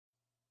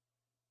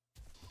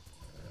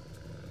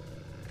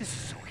This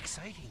is so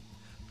exciting.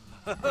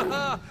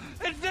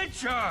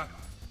 Adventure!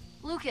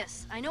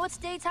 Lucas, I know it's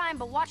daytime,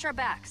 but watch our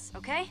backs,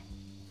 okay?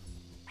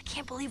 I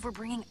can't believe we're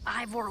bringing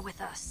Ivor with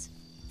us.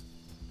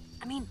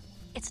 I mean,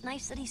 it's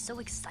nice that he's so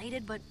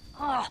excited, but,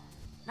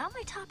 not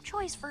my top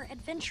choice for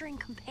adventuring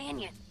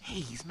companion. Hey,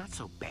 he's not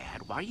so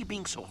bad. Why are you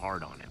being so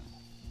hard on him?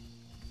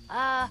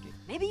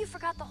 Maybe you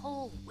forgot the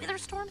whole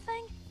Witherstorm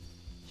thing?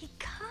 He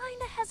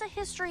kinda has a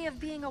history of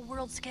being a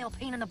world-scale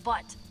pain in the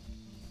butt.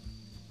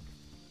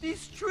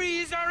 These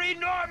trees are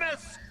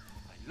enormous!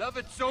 I love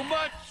it so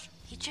much!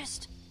 He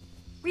just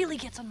really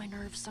gets on my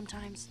nerves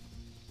sometimes.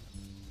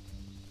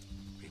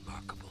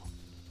 Remarkable.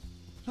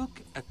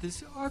 Look at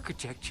this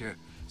architecture.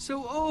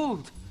 So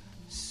old.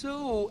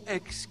 So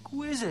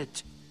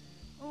exquisite.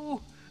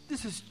 Oh,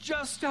 this is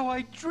just how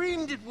I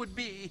dreamed it would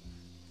be.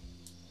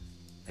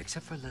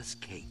 Except for less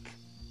cake.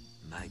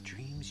 My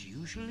dreams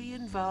usually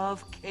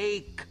involve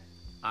cake.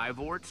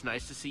 Ivor, it's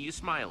nice to see you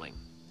smiling.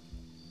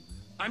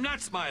 I'm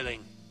not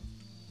smiling.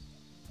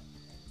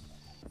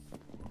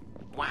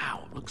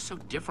 Wow, it looks so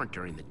different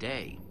during the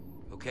day.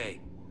 Okay,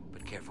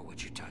 but careful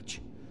what you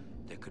touch.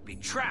 There could be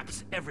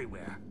traps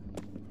everywhere.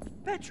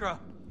 Petra!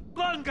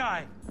 Blonde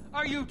guy!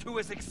 Are you two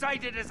as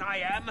excited as I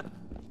am?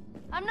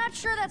 I'm not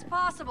sure that's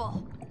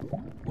possible.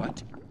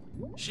 What?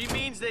 She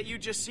means that you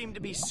just seem to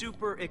be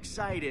super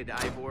excited,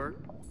 Ivor.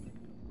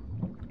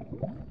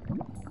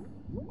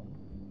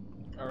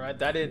 Alright,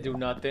 that didn't do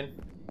nothing.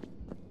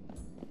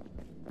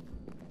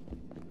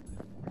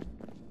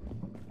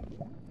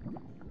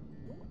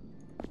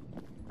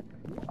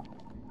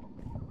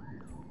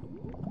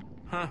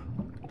 Huh.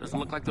 Doesn't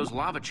look like those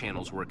lava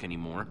channels work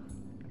anymore.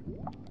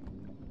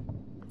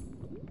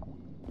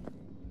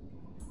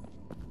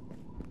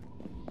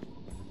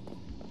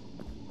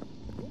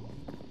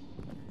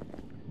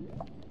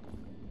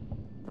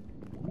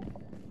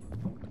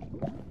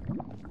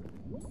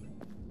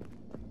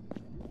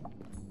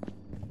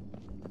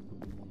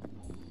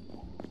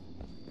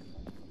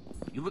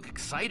 You look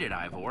excited,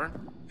 Ivor.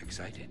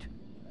 Excited?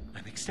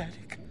 I'm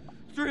ecstatic.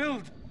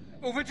 Thrilled!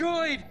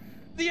 Overjoyed!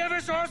 The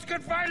Eversource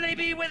could finally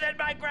be within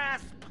my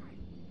grasp!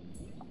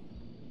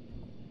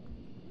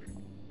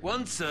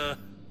 Once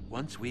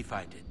we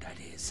find it, that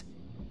is.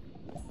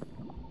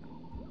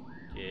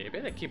 Yeah, you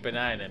better keep an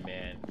eye on him,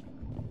 man.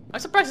 I'm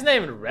surprised he's not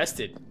even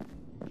arrested.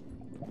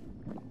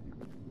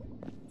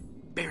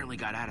 Barely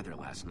got out of there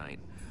last night.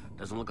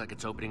 Doesn't look like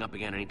it's opening up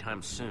again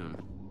anytime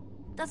soon.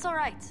 That's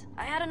alright.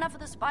 I had enough of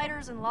the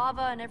spiders and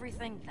lava and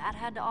everything that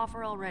had to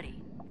offer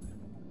already.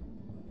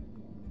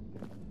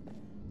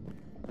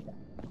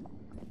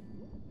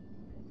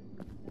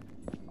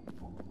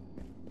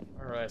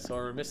 Alright, so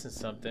we're missing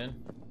something.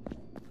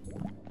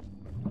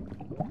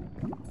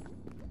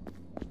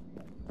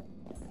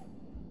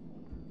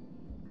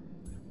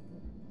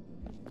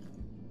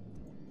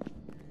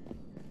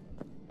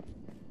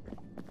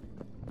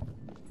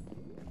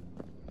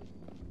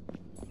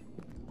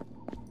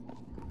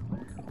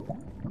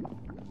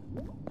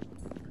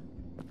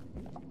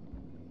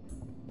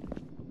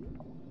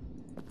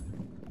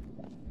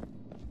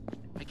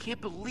 I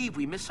can't believe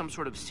we missed some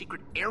sort of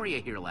secret area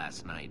here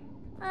last night.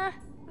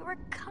 We were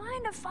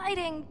kind of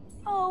fighting,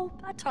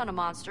 a ton of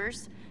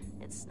monsters.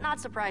 It's not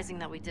surprising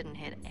that we didn't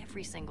hit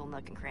every single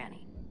nook and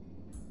cranny.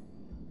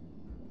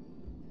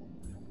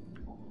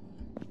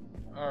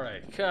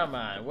 Alright, come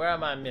on. Where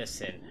am I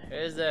missing?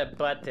 Where's that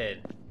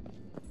button?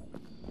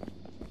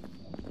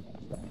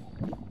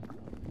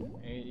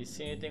 You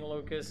see anything,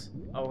 Lucas?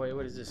 Oh, wait,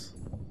 what is this?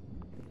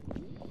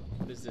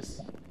 What is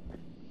this?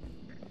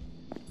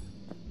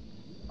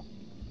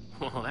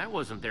 Well, that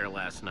wasn't there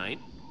last night.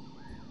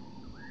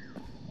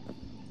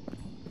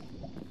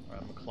 Alright,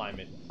 I'm gonna climb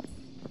it.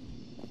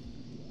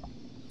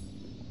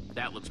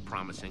 That looks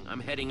promising.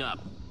 I'm heading up.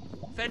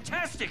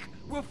 Fantastic!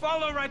 We'll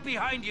follow right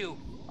behind you!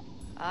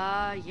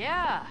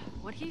 Yeah.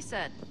 What he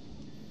said.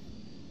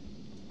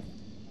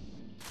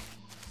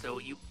 So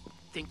you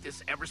think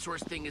this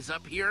Eversource thing is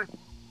up here?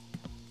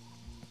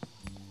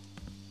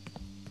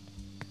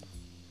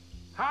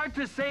 Hard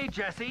to say,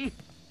 Jesse.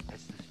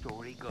 As the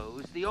story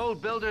goes, the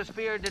old builders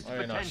feared its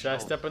Alright, now, potential. should I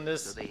step on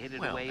this? So they hid it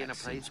Well, away in a that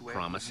place seems where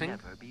promising. it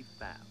could never be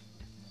found.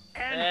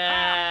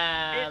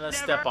 And Let's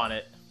step on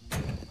it.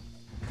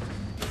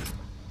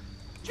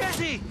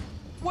 Jesse!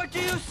 What do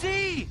you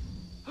see?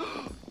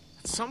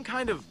 It's some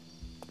kind of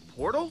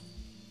portal?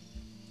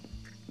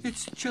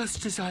 It's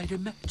just as I'd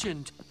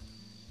imagined.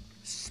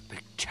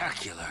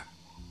 Spectacular.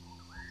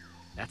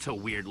 That's a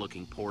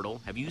weird-looking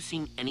portal. Have you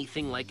seen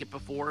anything like it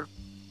before?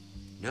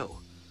 No,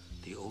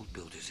 the old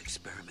builders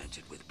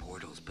experimented with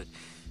portals, but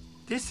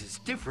this is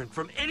different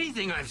from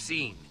anything I've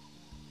seen.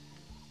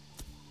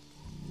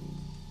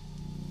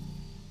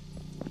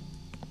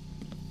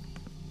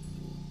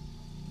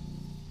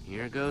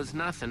 Here goes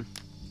nothing.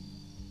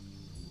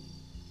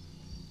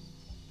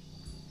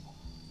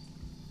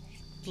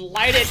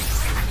 Light it!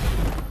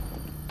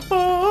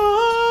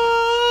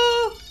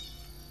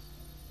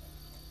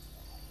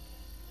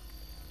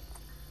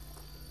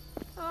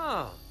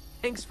 Oh,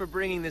 thanks for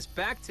bringing this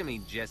back to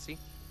me, Jesse.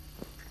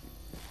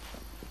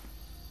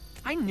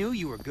 I knew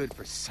you were good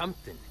for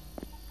something.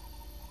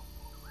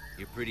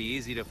 You're pretty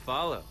easy to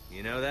follow,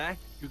 you know that?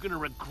 You're gonna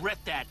regret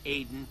that,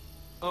 Aiden.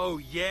 Oh,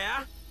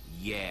 yeah?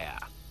 Yeah.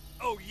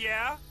 Oh,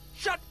 yeah?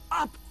 Shut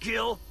up,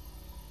 Gil!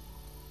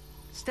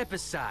 Step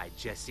aside,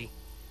 Jesse.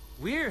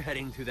 We're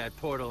heading through that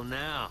portal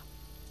now.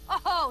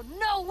 Oh,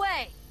 no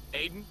way!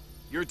 Aiden,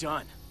 you're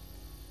done.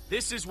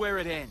 This is where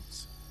it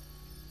ends.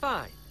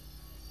 Fine.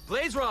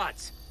 Blaze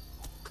rods!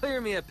 Clear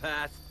me a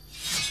path.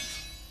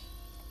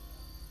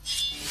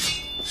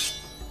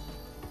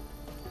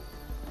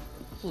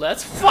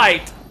 Let's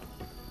fight!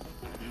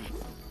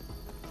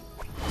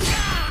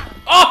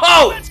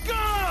 Oh! Let's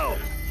go!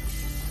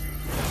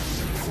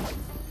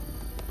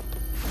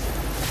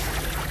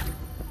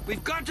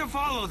 We've got to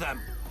follow them.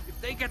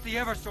 If they get the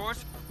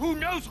Eversource, who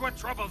knows what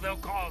trouble they'll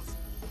cause.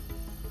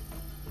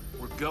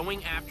 We're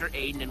going after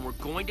Aiden and we're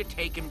going to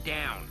take him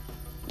down.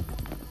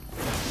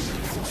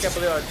 Can't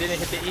believe I didn't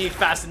hit the E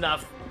fast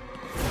enough.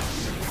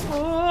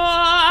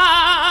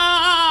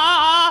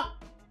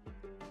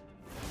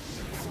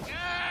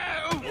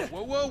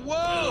 Whoa, whoa,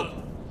 whoa!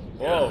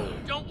 Whoa.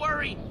 Don't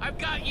worry, I've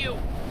got you.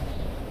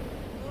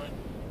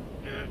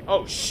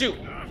 Oh, shoot.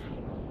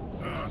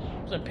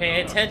 Wasn't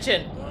paying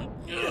attention.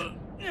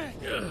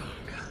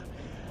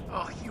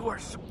 Oh, you are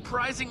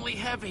surprisingly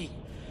heavy.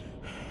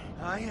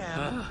 I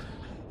am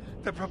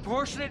the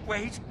proportionate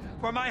weight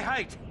for my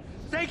height.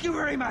 Thank you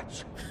very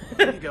much.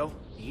 There you go.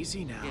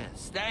 Easy now.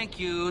 Yes, thank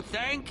you,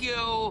 thank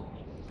you.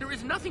 There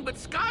is nothing but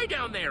sky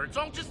down there. It's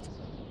all just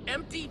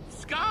empty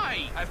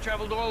sky. I've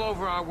traveled all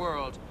over our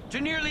world, to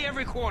nearly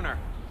every corner.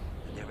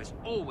 And there has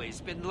always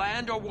been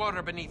land or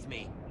water beneath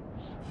me.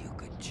 You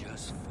could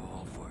just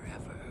fall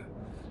forever,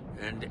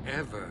 and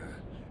ever,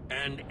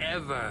 and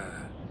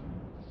ever.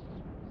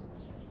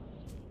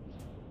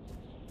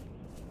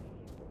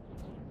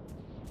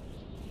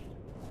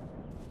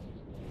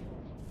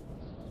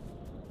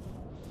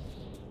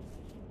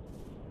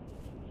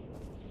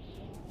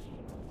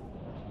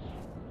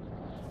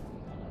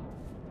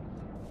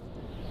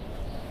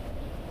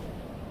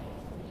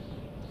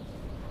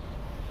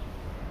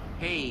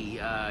 Hey,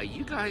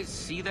 you guys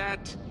see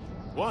that?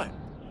 What?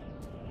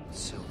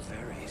 So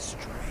very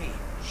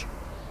strange.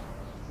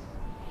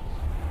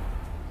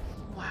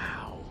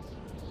 Wow.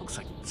 Looks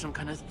like some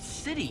kind of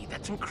city.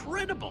 That's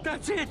incredible.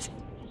 That's it!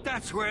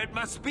 That's where it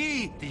must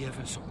be, the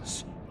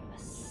Eversource. A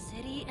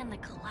city in the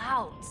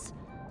clouds.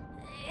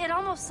 It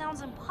almost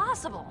sounds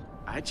impossible.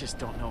 I just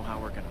don't know how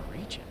we're gonna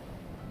reach it.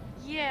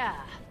 Yeah,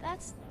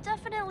 that's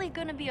definitely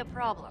gonna be a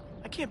problem.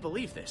 I can't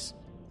believe this.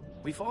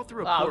 We fall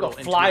through a Wow, portal go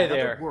into fly another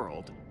there.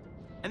 world,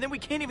 and then we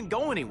can't even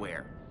go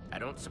anywhere. I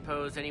don't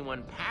suppose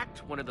anyone packed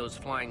one of those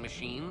flying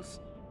machines.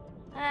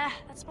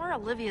 That's more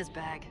Olivia's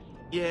bag.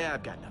 Yeah,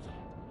 I've got nothing.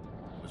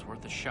 It was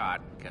worth a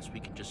shot. Guess we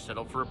can just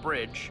settle for a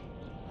bridge.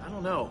 I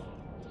don't know.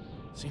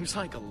 Seems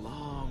like a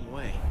long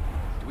way.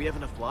 Do we have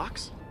enough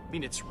blocks? I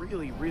mean, it's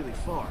really, really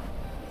far.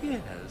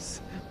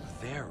 Yes,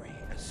 very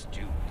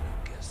astute,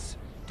 Lucas.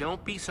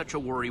 Don't be such a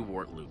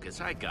worrywart,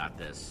 Lucas. I got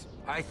this.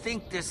 I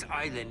think this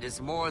island is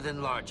more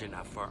than large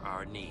enough for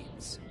our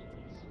needs.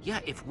 Yeah,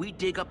 if we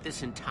dig up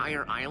this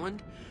entire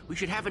island, we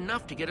should have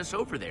enough to get us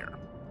over there.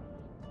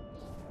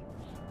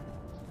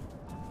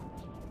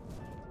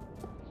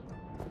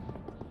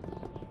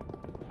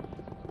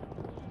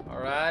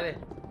 Alrighty.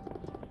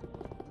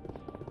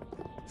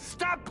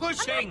 Stop I'm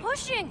pushing! not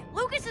pushing!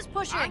 Lucas is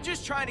pushing! I'm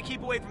just trying to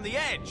keep away from the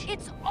edge.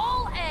 It's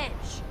all edge!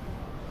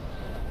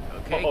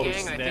 Okay, Oh, gang, I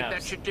think that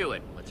snaps. should do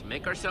it. Let's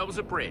make ourselves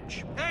a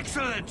bridge.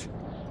 Excellent!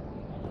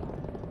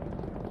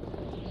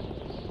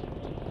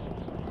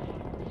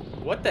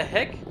 What the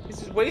heck? He's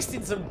just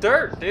wasting some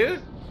dirt,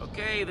 dude.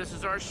 Okay, this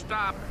is our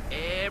stop.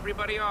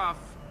 Everybody off.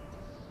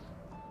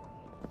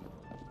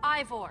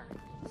 Ivor,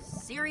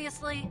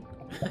 seriously?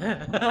 This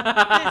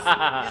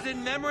is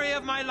in memory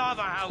of my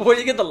lava house. Where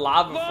do you get the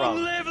lava Long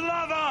from? live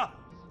lava!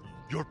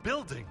 Your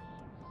building.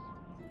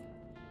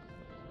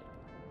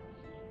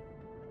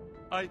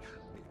 I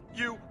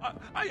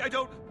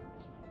don't...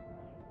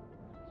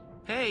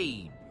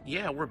 Hey,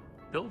 yeah, we're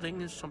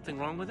building. Is something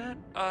wrong with that?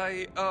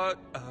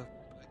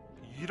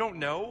 You don't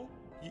know?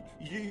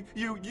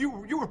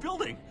 You were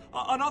building.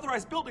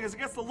 Unauthorized building is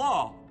against the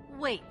law.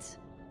 Wait,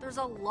 there's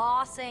a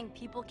law saying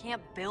people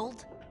can't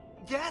build?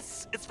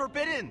 Yes, it's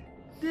forbidden.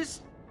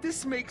 This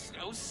makes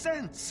no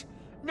sense.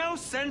 No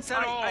sense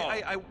at all.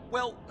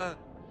 Well,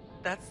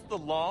 that's the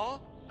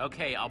law?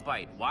 Okay, I'll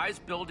bite. Why is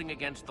building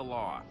against the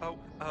law?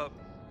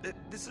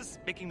 This is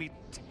making me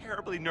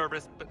terribly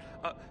nervous,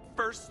 but,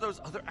 first those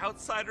other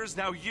outsiders,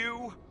 now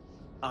you.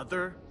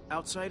 Other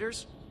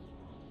outsiders?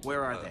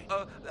 Where are they?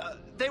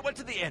 They went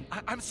to the inn.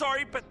 I'm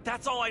sorry, but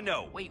that's all I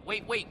know. Wait,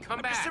 come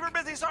I'm back. just super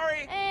busy,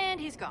 sorry. And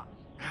he's gone.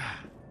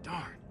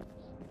 Darn.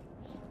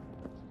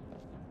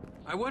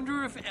 I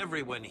wonder if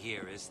everyone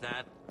here is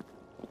that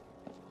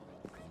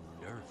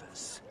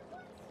nervous.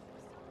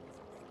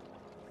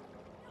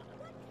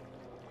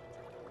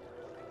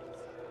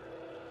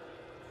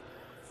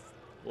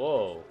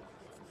 Whoa.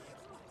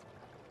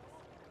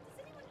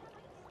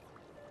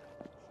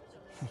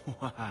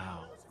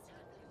 Wow.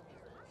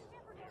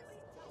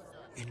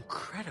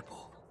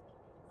 incredible.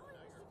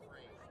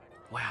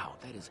 Wow,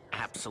 that is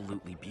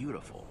absolutely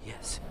beautiful.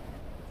 Yes.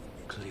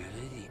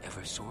 Clearly, the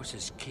Eversource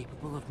is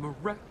capable of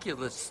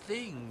miraculous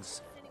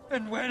things.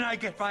 And when I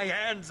get my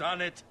hands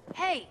on it...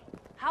 Hey,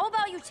 how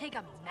about you take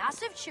a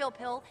massive chill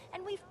pill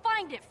and we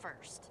find it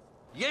first?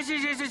 Yes,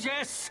 yes, yes, yes,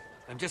 yes!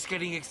 I'm just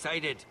getting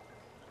excited.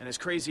 And as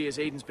crazy as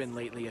Aiden's been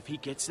lately, if he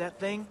gets that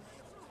thing,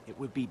 it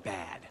would be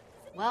bad.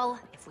 Well,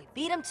 if we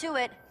beat him to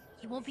it,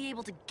 he won't be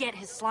able to get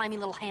his slimy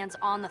little hands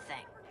on the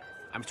thing.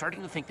 I'm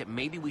starting to think that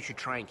maybe we should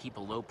try and keep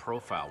a low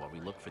profile while we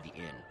look for the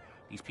inn.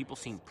 These people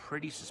seem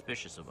pretty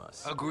suspicious of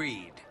us.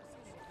 Agreed.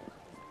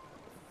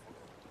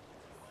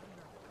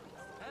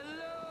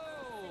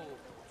 Hello!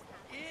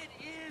 It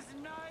is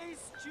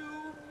nice to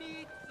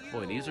meet you.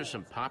 Boy, these are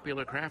some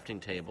popular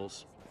crafting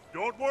tables.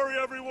 Don't worry,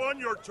 everyone.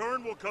 Your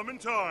turn will come in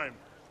time.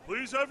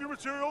 Please have your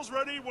materials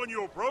ready when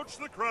you approach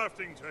the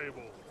crafting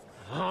table.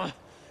 Huh?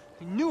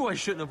 I knew I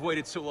shouldn't have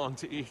waited so long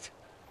to eat.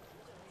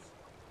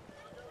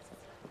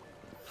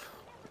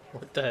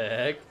 What the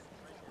heck?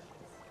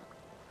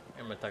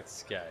 I'm gonna talk to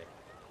this guy.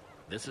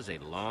 This is a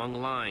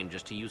long line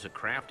just to use a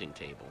crafting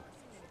table.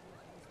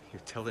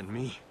 You're telling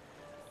me?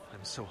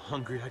 I'm so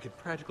hungry I could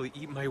practically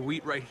eat my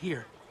wheat right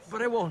here.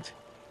 But I won't.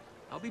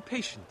 I'll be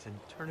patient and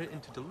turn it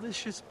into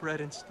delicious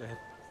bread instead.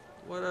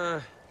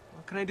 What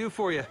can I do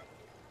for you?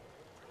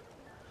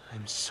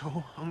 I'm so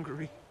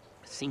hungry.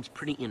 It seems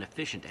pretty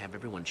inefficient to have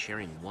everyone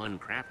sharing one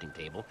crafting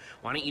table.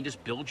 Why don't you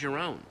just build your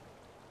own?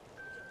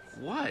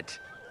 What?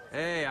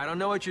 Hey, I don't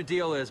know what your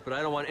deal is, but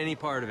I don't want any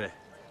part of it.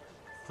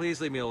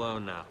 Please leave me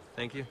alone now.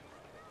 Thank you.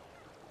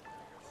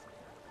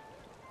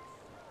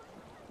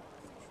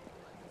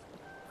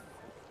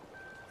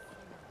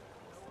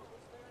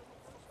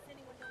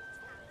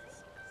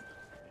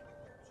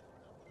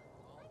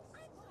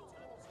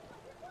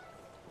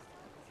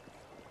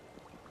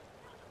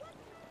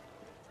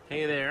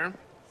 Hey there.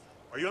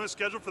 Are you on the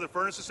schedule for the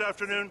furnace this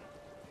afternoon?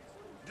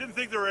 Didn't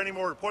think there were any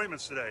more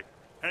appointments today.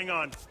 Hang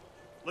on.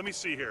 Let me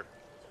see here.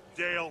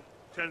 Dale,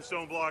 10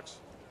 stone blocks.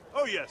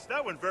 Oh yes,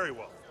 that went very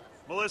well.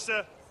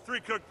 Melissa, 3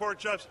 cooked pork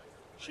chops.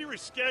 She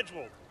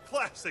rescheduled.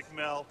 Classic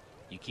Mel.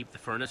 You keep the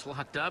furnace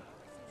locked up?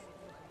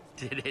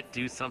 Did it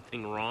do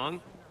something wrong?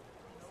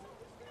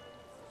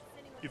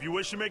 If you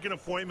wish to make an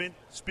appointment,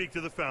 speak to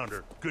the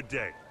founder. Good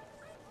day.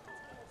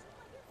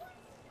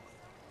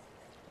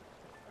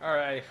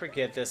 Alright,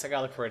 forget this. I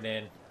gotta look for an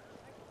inn.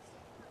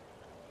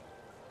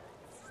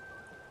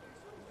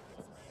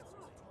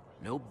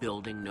 No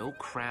building, no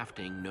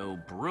crafting, no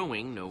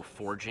brewing, no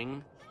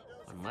forging,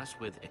 unless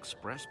with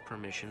express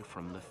permission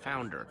from the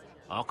founder.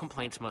 All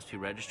complaints must be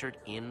registered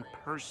in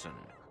person.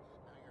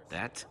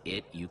 That's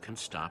it. You can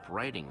stop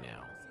writing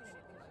now.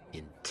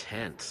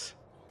 Intense.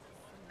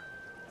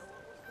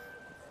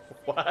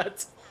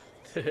 What?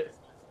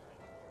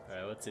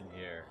 Alright, what's in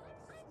here?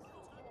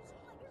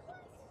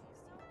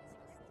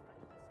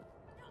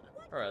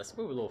 Alright, let's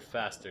move a little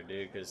faster,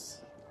 dude,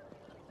 because...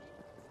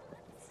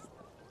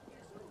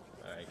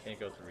 Alright, can't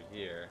go through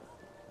here.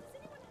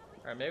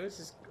 Alright, maybe let's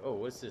just... Oh,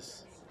 what's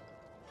this?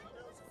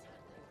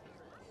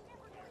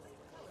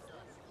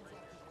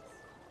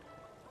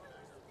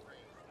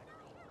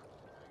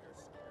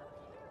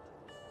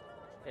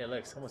 Hey,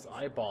 look, someone's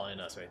eyeballing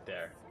us right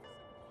there.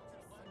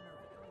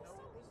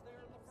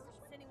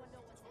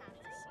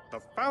 The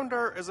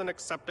founder isn't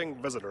accepting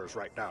visitors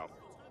right now.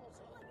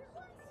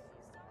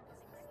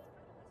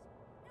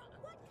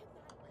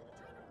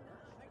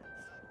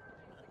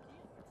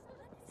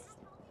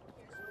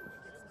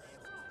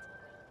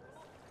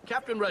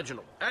 Captain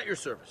Reginald, at your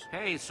service.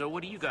 Hey, so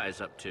what are you guys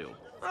up to?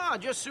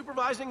 Just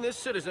supervising this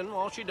citizen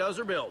while she does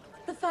her build.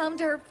 The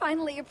founder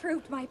finally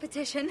approved my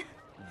petition.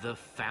 The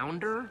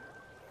founder?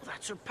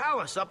 That's her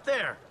palace up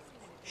there.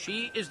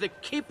 She is the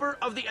keeper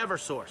of the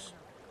Eversource.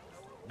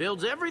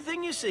 Builds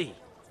everything you see.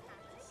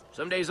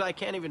 Some days I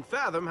can't even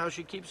fathom how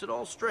she keeps it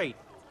all straight.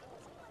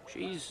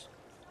 She's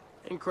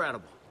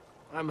incredible.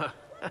 I'm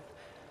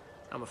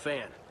a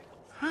fan.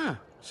 Huh,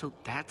 so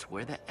that's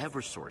where the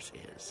Eversource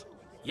is.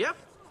 Yep,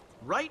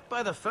 right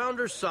by the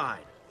founder's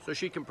side, so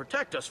she can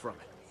protect us from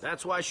it.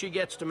 That's why she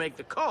gets to make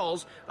the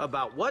calls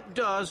about what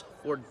does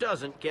or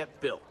doesn't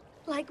get built.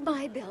 Like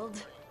my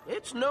build.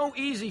 It's no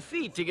easy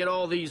feat to get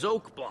all these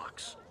oak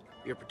blocks.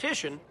 Your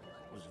petition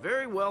was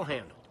very well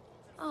handled.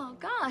 Oh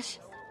gosh,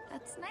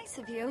 that's nice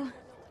of you.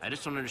 I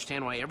just don't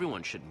understand why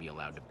everyone shouldn't be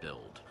allowed to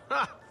build.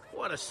 Ha!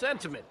 What a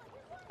sentiment.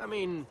 I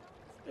mean,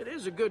 it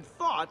is a good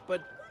thought,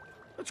 but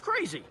it's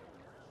crazy.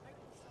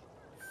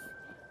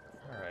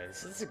 Alright,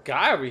 this is a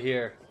guy over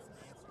here.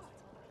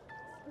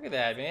 Look at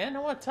that, man. I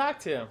want to talk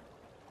to him.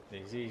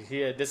 He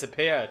had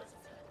disappeared.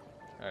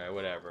 Alright,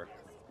 whatever.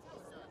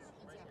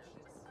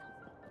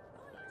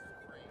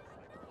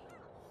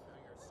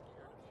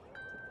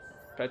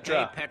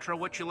 Petra. Hey, Petra,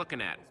 what you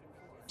looking at?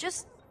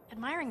 Just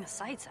admiring the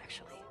sights,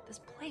 actually. This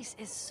place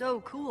is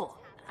so cool.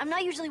 I'm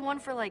not usually one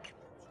for, like,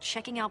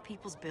 checking out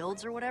people's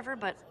builds or whatever,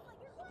 but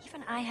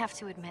even I have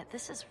to admit,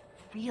 this is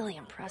really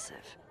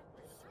impressive.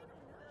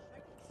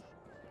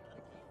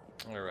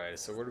 Alright,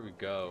 so where do we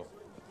go?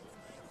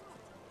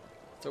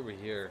 It's over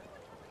here.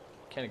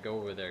 Can't go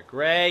over there.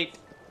 Great!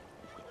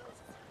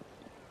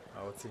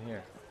 Oh, what's in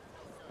here?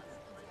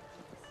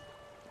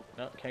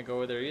 No, can't go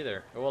over there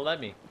either. It won't let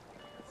me.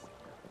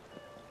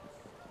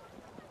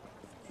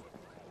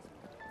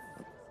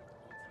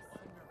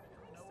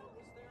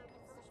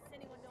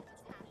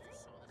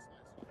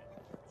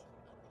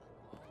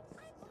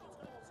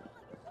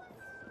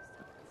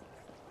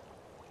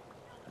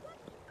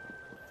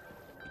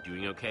 You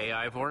doing okay,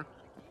 Ivor?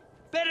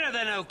 Better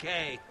than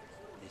okay.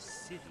 This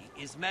city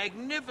is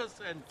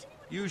magnificent.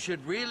 You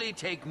should really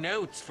take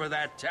notes for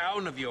that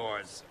town of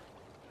yours.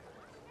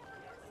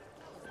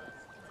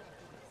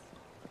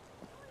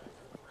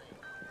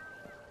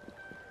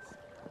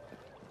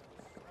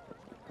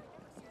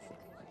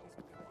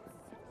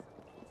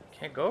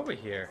 Can't go over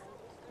here.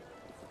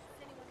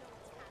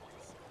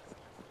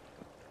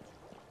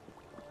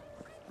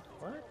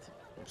 What?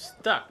 I'm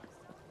stuck.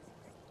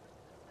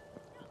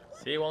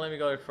 See, it won't let me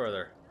go any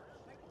further.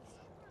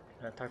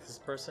 Can I talk to this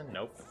person?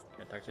 Nope.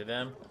 Can't talk to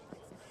them.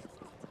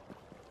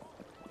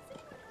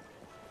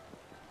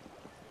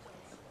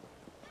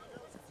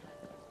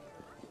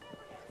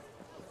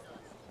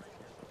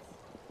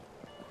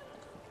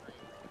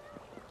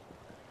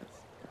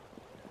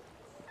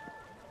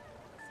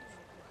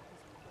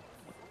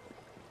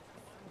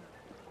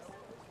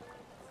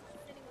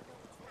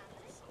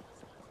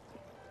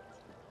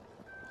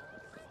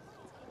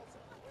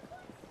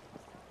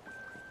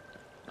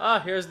 Ah,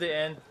 here's the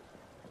end.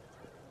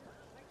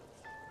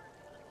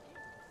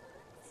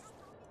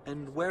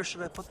 And where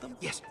should I put them?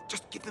 Yes,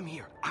 just get them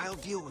here. I'll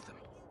deal with them.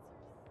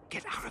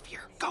 Get out of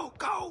here. Go,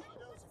 go!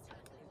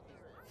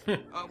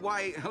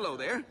 Why, hello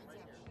there.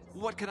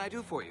 What can I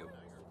do for you?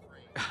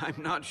 I'm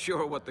not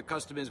sure what the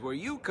custom is where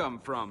you come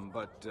from,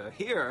 but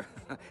here,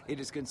 it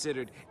is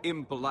considered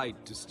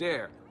impolite to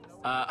stare.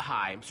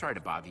 Hi, I'm sorry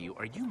to bother you.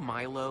 Are you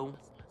Milo?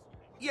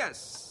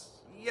 Yes,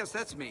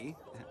 that's me.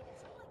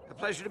 A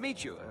pleasure to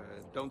meet you.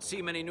 Don't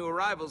see many new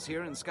arrivals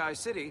here in Sky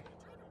City.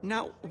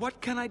 Now, what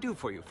can I do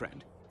for you,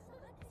 friend?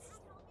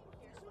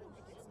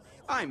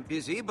 I'm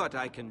busy, but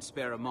I can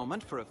spare a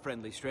moment for a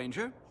friendly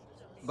stranger.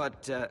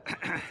 But,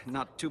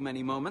 not too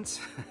many moments.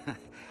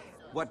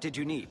 What did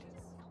you need?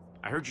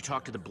 I heard you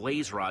talk to the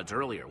Blaze Rods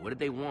earlier. What did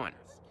they want?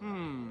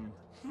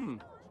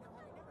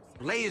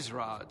 Blaze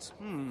rods,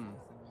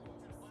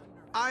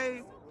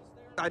 I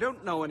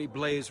don't know any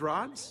blaze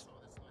rods.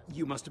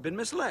 You must have been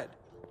misled.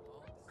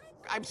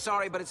 I'm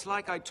sorry, but it's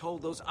like I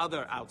told those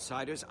other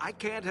outsiders. I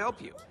can't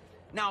help you.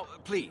 Now,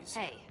 please.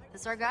 Hey,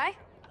 this our guy?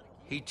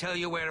 He tell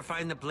you where to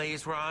find the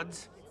blaze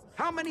rods?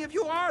 How many of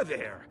you are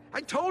there?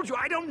 I told you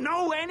I don't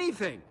know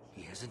anything.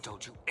 He hasn't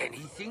told you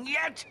anything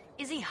yet?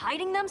 Is he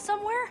hiding them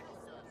somewhere?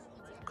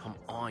 Come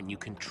on, you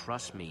can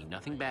trust me.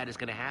 Nothing bad is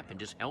gonna happen.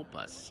 Just help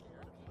us.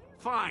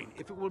 Fine,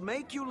 if it will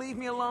make you leave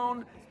me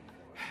alone.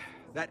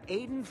 That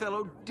Aiden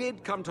fellow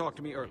did come talk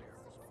to me earlier.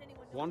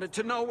 Wanted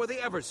to know where the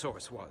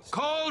Eversource was.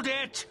 Called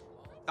it!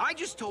 I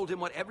just told him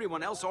what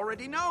everyone else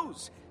already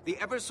knows. The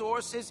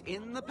Eversource is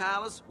in the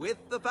palace with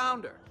the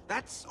Founder.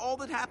 That's all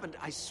that happened,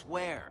 I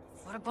swear.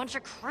 What a bunch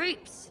of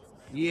creeps.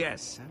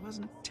 Yes, I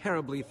wasn't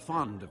terribly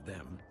fond of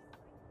them.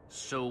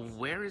 So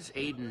where is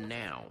Aiden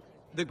now?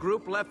 The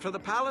group left for the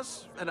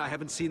palace, and I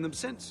haven't seen them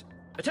since.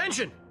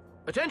 Attention!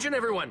 Attention,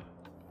 everyone!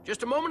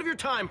 Just a moment of your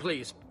time,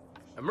 please.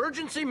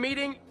 Emergency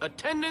meeting,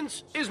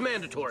 attendance is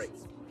mandatory.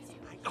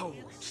 Oh,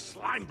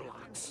 slime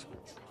blocks.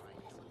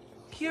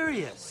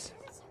 Curious.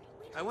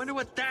 I wonder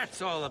what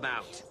that's all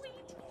about.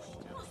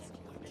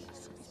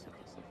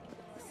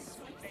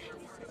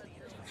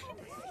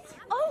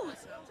 Oh,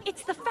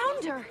 it's the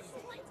Founder.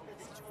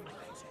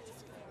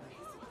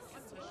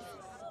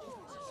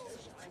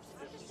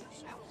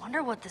 I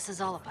wonder what this is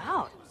all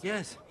about.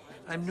 Yes,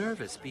 I'm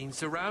nervous being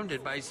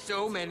surrounded by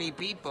so many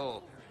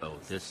people. Oh,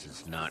 this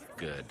is not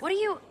good. What are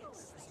you...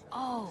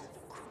 Oh,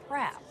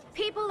 crap.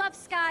 People of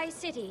Sky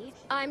City,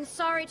 I'm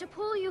sorry to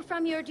pull you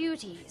from your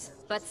duties,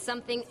 but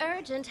something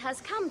urgent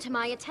has come to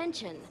my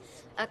attention.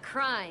 A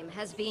crime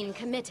has been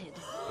committed.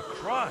 A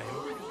crime?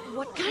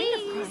 What kind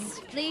of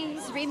crime?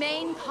 Please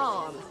remain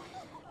calm.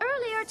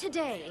 Earlier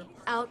today,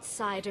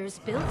 outsiders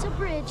built a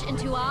bridge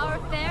into our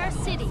fair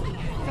city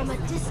from a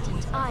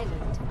distant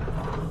island.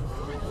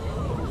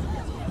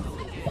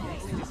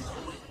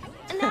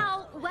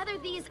 Now, whether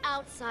these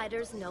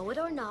outsiders know it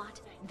or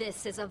not,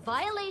 this is a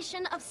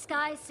violation of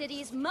Sky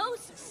City's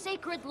most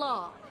sacred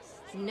law.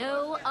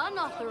 No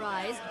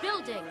unauthorized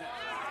building.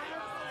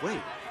 Wait,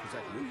 is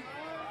that you?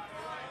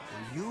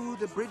 Are you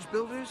the bridge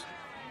builders?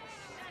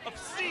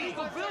 Obscene!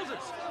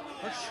 builders!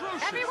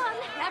 Atrocious!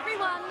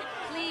 Everyone,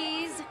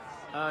 please.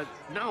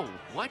 No.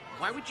 What?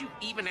 Why would you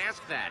even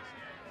ask that?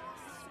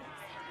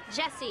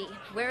 Jesse,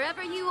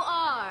 wherever you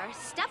are,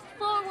 step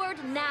forward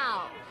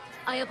now.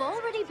 I have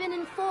already been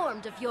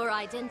informed of your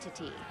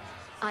identity.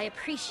 I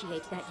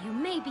appreciate that you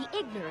may be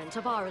ignorant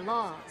of our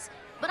laws,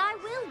 but I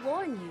will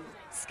warn you,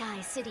 Sky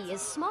City is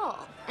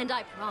small, and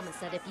I promise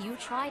that if you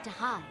try to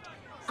hide,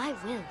 I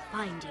will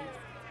find you.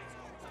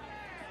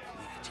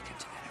 We need to get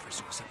to that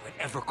Eversource at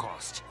whatever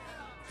cost.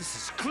 This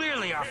is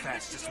clearly our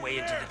fastest way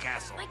into the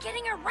castle. Am I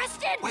getting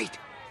arrested? Wait!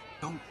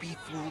 Don't be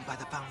fooled by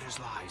the Founder's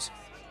lies.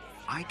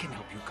 I can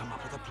help you come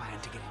up with a plan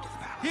to get into the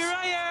palace. Here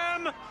I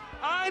am!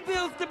 I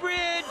built the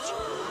bridge!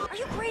 Are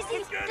you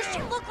crazy? Does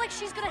she look like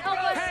she's gonna help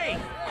us? Hey!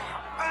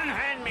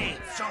 Unhand me!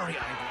 Sorry,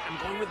 Ivor.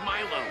 I'm going with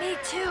Milo. Me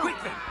too.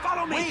 Quick then,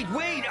 follow me!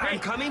 Wait! I'm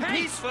coming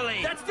peacefully!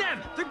 That's them!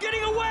 They're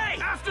getting away!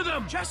 After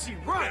them! Jesse,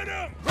 run! Get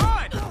him!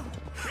 Run!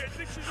 Can't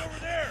think she's over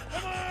there!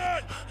 Come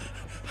on!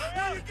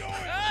 Where are you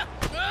going?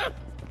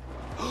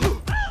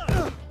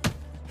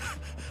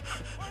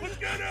 Let's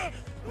get him!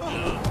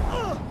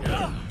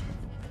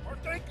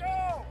 Where'd they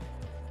go?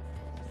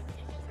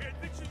 Can't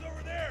think she's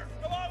over there!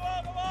 Come on, come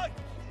on, come on!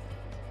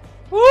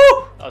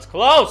 Woo! That was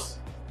close.